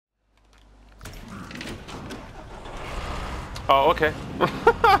Oh, okay.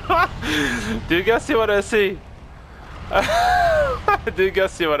 Do you guys see what I see? Do you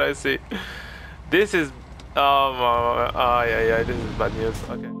guys see what I see? This is... Oh, yeah, this is bad news.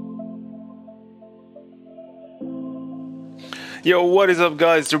 Okay. Yo, what is up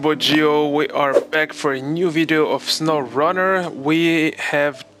guys, it's your boy Gio. We are back for a new video of SnowRunner. We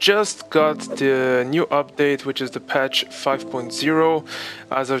have just got the new update, which is the patch 5.0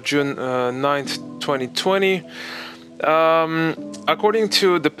 as of June 9th, 2020. According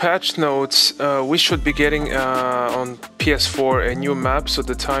to the patch notes, we should be getting on PS4 a new map, so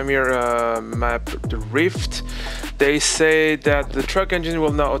the Timer map, the Rift. They say that the truck engine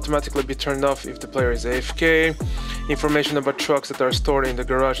will now automatically be turned off if the player is AFK. Information about trucks that are stored in the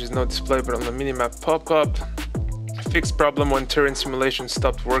garage is not displayed but on the minimap pop-up. Fixed problem when terrain simulation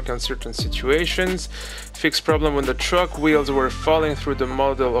stopped working on certain situations. Fixed problem when the truck wheels were falling through the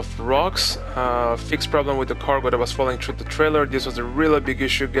model of rocks. Fixed problem with the cargo that was falling through the trailer. This was a really big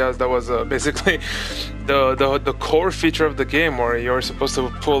issue, guys. That was basically the core feature of the game, where you're supposed to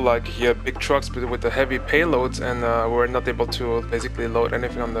pull like big trucks with the heavy payloads, and we're not able to basically load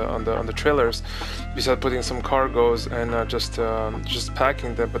anything on the trailers, besides putting some cargos and just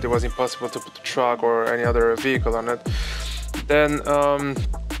packing them. But it was impossible to put the truck or any other vehicle on it. Then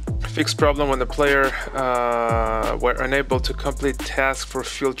fixed problem when the player were unable to complete tasks for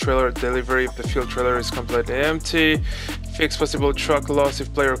fuel trailer delivery if the fuel trailer is completely empty. Fix possible truck loss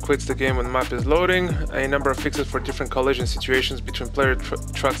if player quits the game when map is loading. A number of fixes for different collision situations between player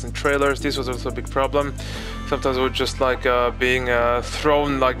trucks and trailers. This was also a big problem. Sometimes it was just like being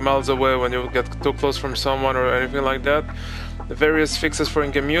thrown like miles away when you get too close from someone or anything like that. Various fixes for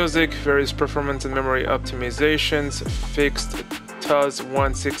in-game music, various performance and memory optimizations, fixed TUS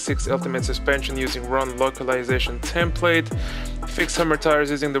 166 ultimate suspension using wrong localization template, fixed hammer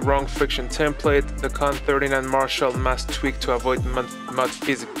tires using the wrong friction template, the Con 39 Marshall mass tweak to avoid mud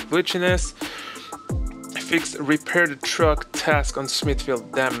physics glitchiness, fixed repair the truck task on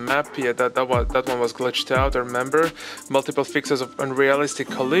Smithfield Dam map. Yeah, that one was glitched out, I remember. Multiple fixes of unrealistic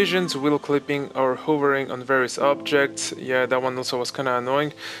collisions, wheel clipping or hovering on various objects. Yeah, that one also was kinda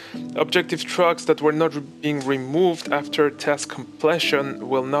annoying. Objective trucks that were not being removed after task completion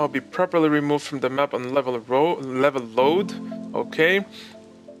will now be properly removed from the map on level load. Okay.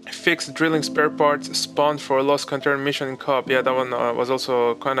 Fixed drilling spare parts spawned for a lost container mission in co-op. Yeah, that one was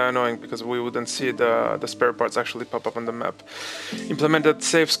also kind of annoying because we wouldn't see the spare parts actually pop up on the map. Implemented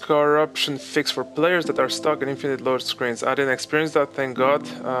saves corruption fix for players that are stuck in infinite load screens. I didn't experience that, thank God.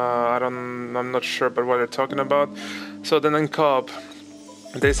 I'm not sure about what they're talking about. So then in co-op,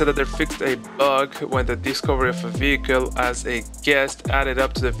 they said that they fixed a bug when the discovery of a vehicle as a guest added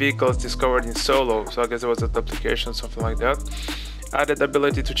up to the vehicles discovered in solo. So I guess it was a duplication, something like that. Added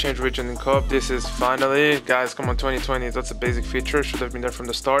ability to change region in co-op. This is finally, guys, come on, 2020, that's a basic feature, should have been there from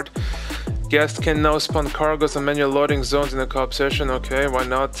the start. Guest can now spawn cargoes and manual loading zones in a co-op session. Okay, why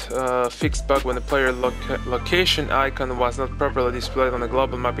not? Fixed bug when the player location icon was not properly displayed on the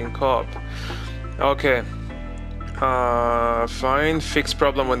global map in co-op. Okay. Fine. Fixed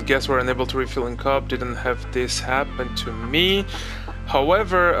problem when guests were unable to refill in co-op. Didn't have this happen to me.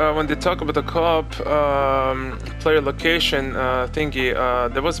 However, when they talk about the co-op player location thingy,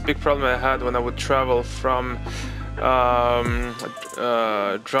 there was a big problem I had when I would travel from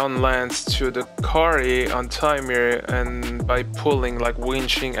Drownlands to the quarry on Timer, and by pulling, like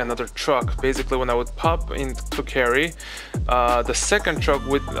winching another truck. Basically, when I would pop into carry, the second truck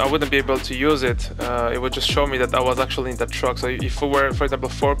I wouldn't be able to use it. It would just show me that I was actually in the truck. So if we were, for example,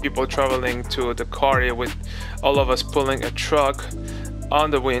 4 people traveling to the quarry with all of us pulling a truck on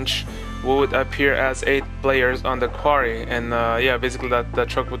the winch, we would appear as 8 players on the quarry, and yeah, basically that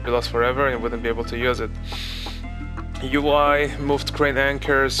truck would be lost forever and wouldn't be able to use it. UI, moved crane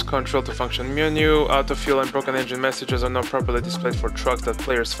anchors, control to function menu, auto fuel and broken engine messages are not properly displayed for trucks that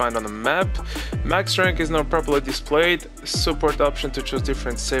players find on the map. Max rank is not properly displayed. Support option to choose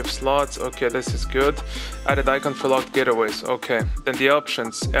different save slots. Okay, this is good. Added icon for locked getaways. Okay, then the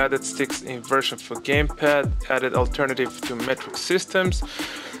options. Added sticks inversion for gamepad. Added alternative to metric systems.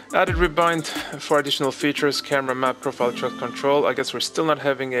 Added rebind for additional features, camera, map, profile, truck control. I guess we're still not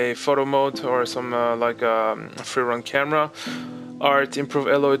having a photo mode or some free run camera. Art, improve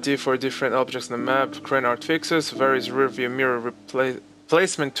LOD for different objects on the map. Crane art fixes, various rear view mirror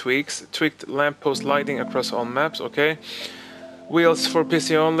placement tweaks, tweaked lamppost lighting across all maps. Okay. Wheels for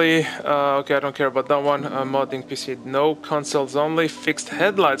PC only. Okay, I don't care about that one. Modding PC, no. Consoles only. Fixed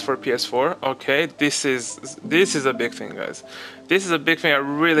headlights for PS4. Okay, this is a big thing, guys. This is a big thing. I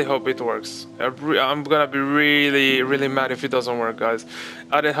really hope it works. I'm gonna be really mad if it doesn't work, guys.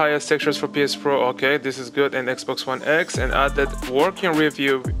 Added highest textures for PS Pro. Okay, this is good. And Xbox One X, and added working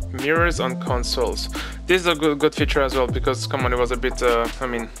review mirrors on consoles. This is a good feature as well, because come on, it was a bit. I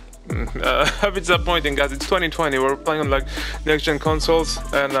mean. A bit disappointing, guys. It's 2020. We're playing on like next-gen consoles,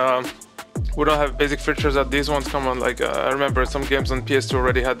 and we don't have basic features that these ones come on. Like I remember some games on PS2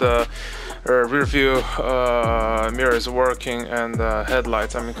 already had the rear view mirrors working and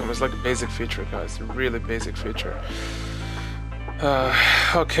headlights. I mean, it's like a basic feature, guys. A really basic feature.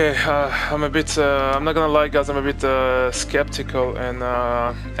 Okay, I'm a bit. I'm not gonna lie, guys. I'm a bit skeptical and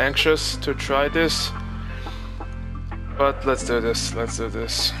anxious to try this. But let's do this. Let's do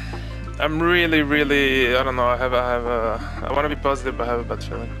this. I'm really. I don't know. I want to be positive, but I have a bad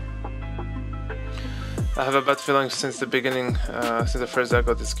feeling. I have a bad feeling since the beginning, since the first day I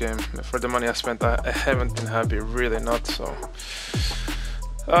got this game. For the money I spent, I haven't been happy. Really not. So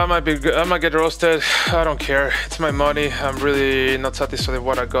I might get roasted. I don't care. It's my money. I'm really not satisfied with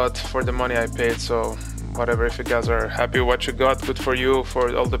what I got for the money I paid. So whatever. If you guys are happy with what you got, good for you.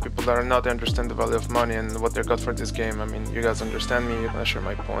 For all the people that are not, they understand the value of money and what they got for this game. I mean, you guys understand me. You're not sure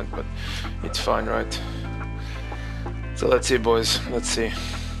my point, but it's fine, right? So let's see, boys. Let's see.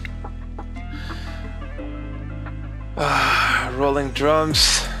 Rolling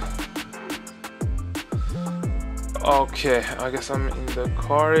drums. Okay, I guess I'm in the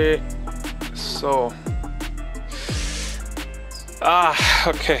car. So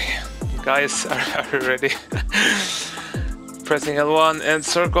okay, guys, are you ready? Pressing L1 and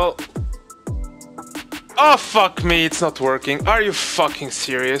circle. Oh fuck me, it's not working. Are you fucking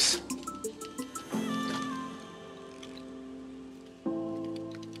serious?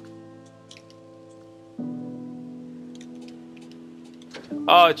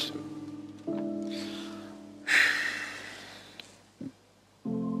 Oh,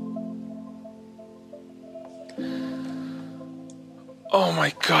 oh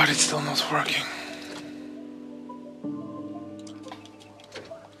my god, it's still not working.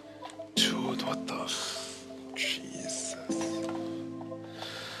 Dude, what the Jesus.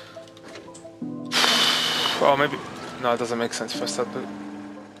 Oh, maybe. No, it doesn't make sense if I start with.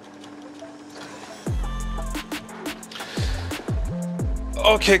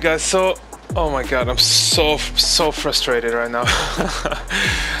 Okay, guys, so. Oh my god, I'm so frustrated right now.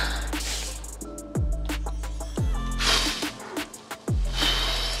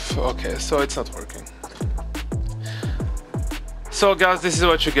 Okay, so it's not working. So guys, this is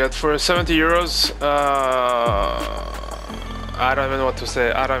what you get for 70 euros. I don't even know what to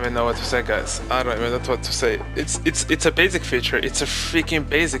say. I don't even know what to say, guys. I don't even know what to say. It's a basic feature. It's a freaking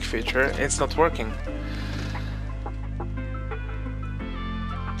basic feature. It's not working.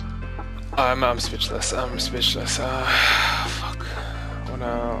 I'm speechless. I'm speechless. Fuck.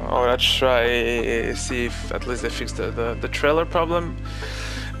 Let's try see if at least they fix the trailer problem.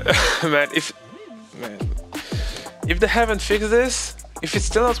 Man, if they haven't fixed this, if it's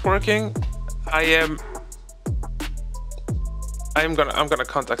still not working, I'm gonna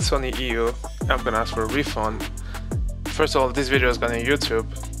contact Sony EU. I'm gonna ask for a refund. First of all, this video is going on YouTube,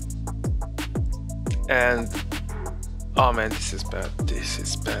 and oh man, this is bad. This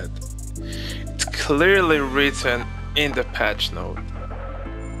is bad. It's clearly written in the patch note.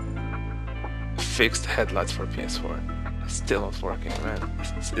 Fixed headlights for PS4. Still not working, man.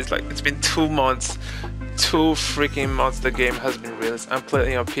 It's like it's been 2 months, 2 freaking months. The game has been released. I'm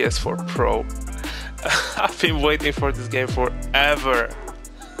playing on PS4 Pro. I've been waiting for this game forever.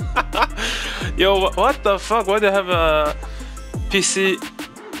 Yo, what the fuck? Why do I have a PC?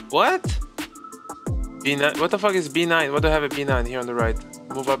 What? B9? What the fuck is B9? Why do I have a B9 here on the right?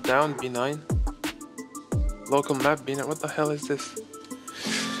 Move up, down, B9. Local map, B9. What the hell is this?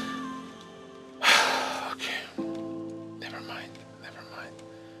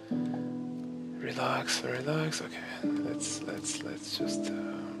 Relax. Okay, let's just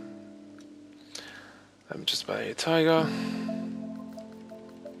let me just buy a tiger.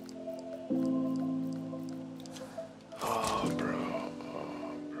 Oh bro,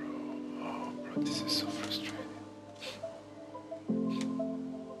 this is so frustrating.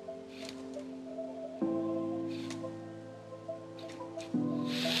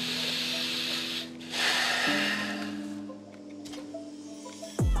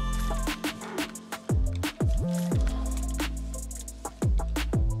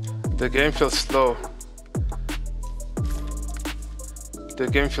 The game feels slow. The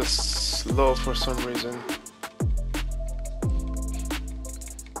game feels slow for some reason.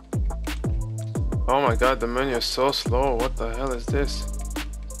 Oh my god, the menu is so slow. What the hell is this?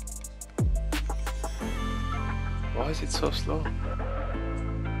 Why is it so slow?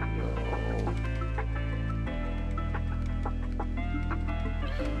 Yo.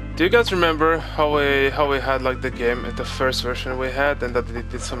 Do you guys remember how we had like the game at the first version we had, and that they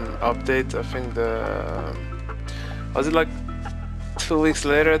did some update? I think was it like 2 weeks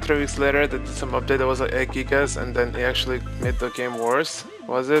later, 3 weeks later, they did some update that was like 8 gigas, and then it actually made the game worse.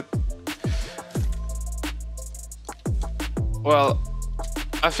 Was it? Well,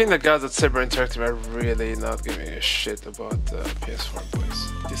 I think the guys at Saber Interactive are really not giving a shit about PS4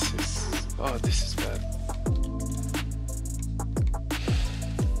 boys. This is bad.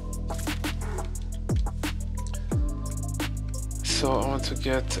 So I want to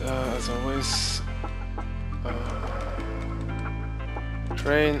get, as always,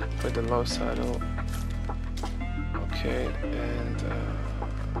 train with the low saddle. Okay, and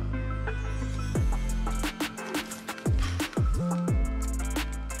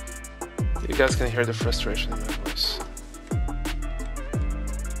you guys can hear the frustration in my voice.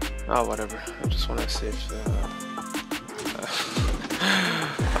 Oh, whatever. I just want to see if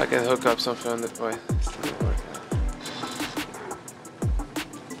I can hook up something on the way. Still not working.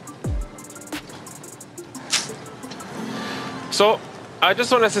 So I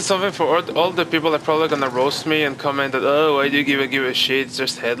just want to say something for all the people that are probably gonna roast me and comment that, oh, why do you give a shit? It's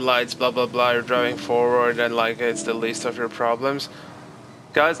just headlights, blah blah blah. You're driving forward and like it's the least of your problems.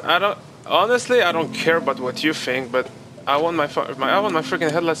 Guys, honestly, I don't care about what you think, but I want my freaking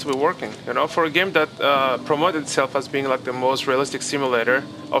headlights to be working. You know, for a game that promoted itself as being like the most realistic simulator,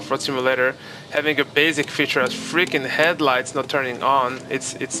 off-road simulator, having a basic feature as freaking headlights not turning on,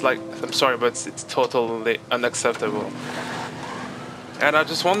 it's like, I'm sorry, but it's totally unacceptable. And I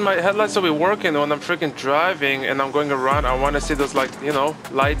just want my headlights to be working when I'm freaking driving and I'm going around. I want to see those, like, you know,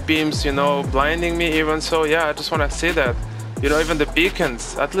 light beams, you know, blinding me even. So yeah, I just want to see that. You know, even the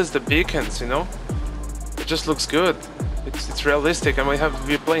beacons, at least the beacons, you know, it just looks good. It's realistic. I mean,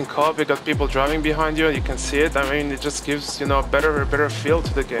 we're playing co-op, you got people driving behind you, you can see it. I mean, it just gives, you know, a better feel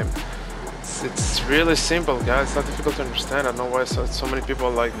to the game. It's really simple, guys. It's not difficult to understand. I don't know why so many people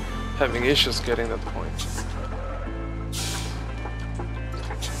are like having issues getting that point.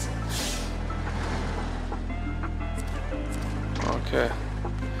 Okay.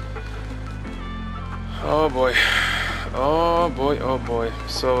 Oh boy. Oh boy, oh boy.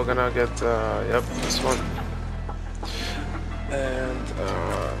 So we're gonna get, yep, this one. And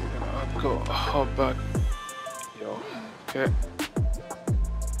I'm gonna go hop back. Yo, okay.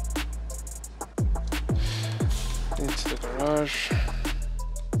 Into the garage.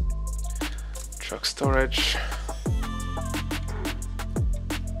 Truck storage.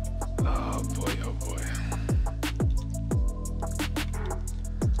 Oh boy, oh boy.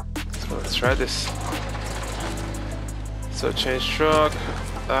 So let's try this. So change truck,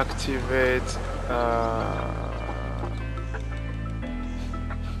 activate,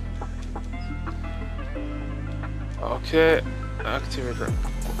 okay, activate,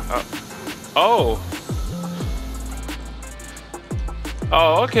 oh,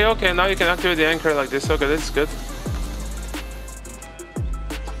 okay, now you can activate the anchor like this. Okay, this is good.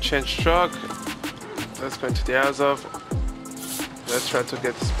 Change truck, let's go into the Azov. Let's try to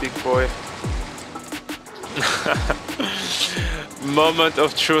get this big boy. Moment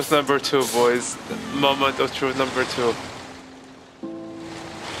of truth number 2, boys. Moment of truth number 2.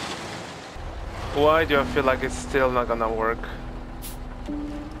 Why do I feel like it's still not gonna work?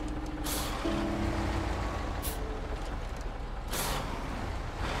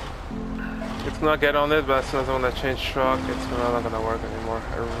 It's gonna get on it, but as soon as I wanna change truck, it's not gonna work anymore.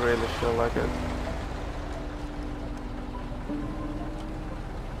 I really feel like it.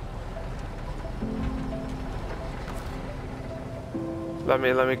 Let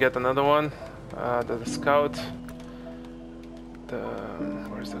me get another one. The scout.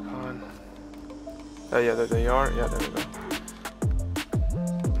 Where's the con? Oh yeah, the yard. Yeah, there we go.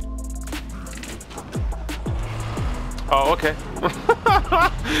 Oh, okay.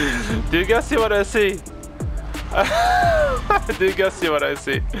 Do you guys see what I see? Do you guys see what I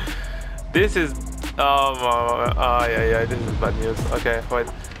see? This is yeah, this is bad news. Okay, wait.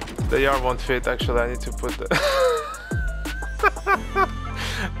 The yard won't fit. Actually, I need to put the.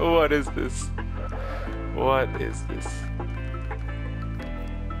 What is this? What is this?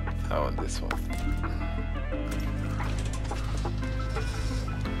 I want this one.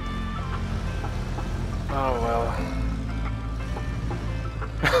 Oh well.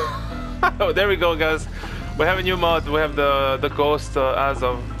 Oh, there we go, guys. We have a new mod. We have the ghost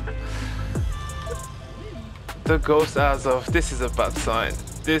Azov. The ghost Azov. This is a bad sign.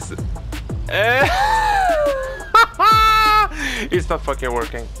 This. It's not fucking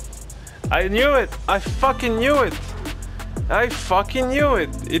working. I knew it. I fucking knew it. I fucking knew it.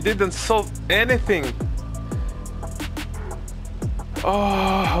 It didn't solve anything.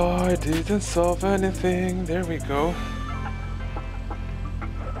 Oh, it didn't solve anything. There we go.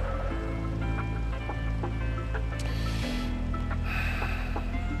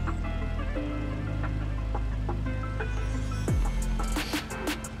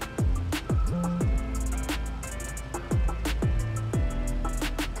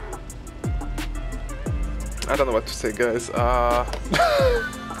 I don't know what to say, guys.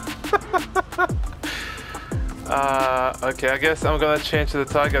 Okay, I guess I'm gonna change the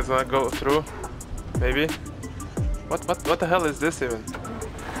tag as I go through. Maybe. What the hell is this even?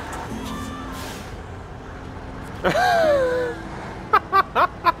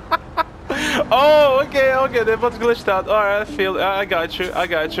 Oh, okay, they both glitched out. Alright, I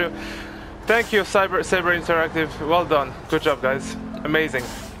got you. Thank you, Saber Interactive. Well done. Good job, guys. Amazing.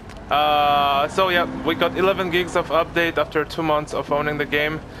 So yeah, we got 11 gigs of update after 2 months of owning the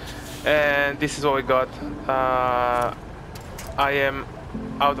game, and this is what we got. I am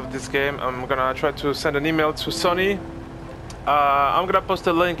out of this game. I'm gonna try to send an email to Sony. I'm gonna post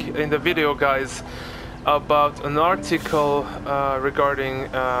a link in the video, guys, about an article regarding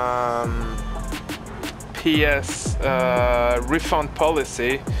PS refund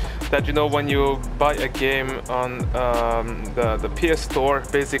policy. That, you know, when you buy a game on the PS Store,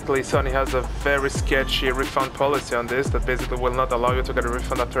 basically Sony has a very sketchy refund policy on this that basically will not allow you to get a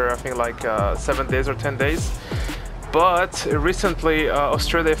refund after, I think, like 7 days or 10 days. But recently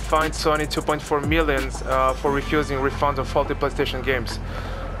Australia fined Sony 2.4 million for refusing refunds of faulty PlayStation games.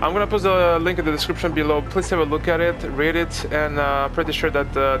 I'm gonna post a link in the description below. Please have a look at it, read it, and pretty sure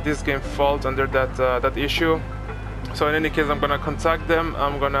that this game falls under that issue. So in any case, I'm gonna contact them.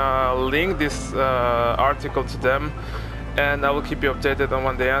 I'm gonna link this article to them, and I will keep you updated on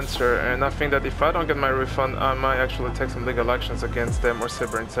when they answer. And I think that if I don't get my refund, I might actually take some legal actions against them or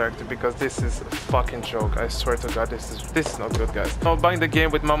Saber Interactive, because this is a fucking joke. I swear to God, this is not good, guys. No, buying the game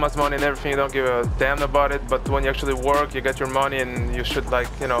with mama's money and everything, you don't give a damn about it. But when you actually work, you get your money, and you should, like,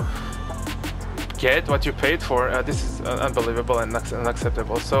 you know, get what you paid for. This is unbelievable and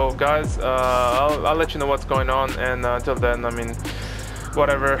unacceptable. So guys, I'll let you know what's going on, and until then, I mean,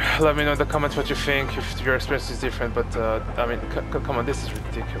 whatever, let me know in the comments what you think, if your experience is different. But I mean, come on, this is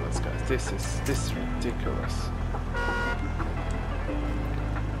ridiculous, guys. This is ridiculous.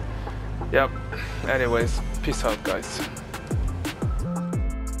 Yep. Anyways, peace out, guys.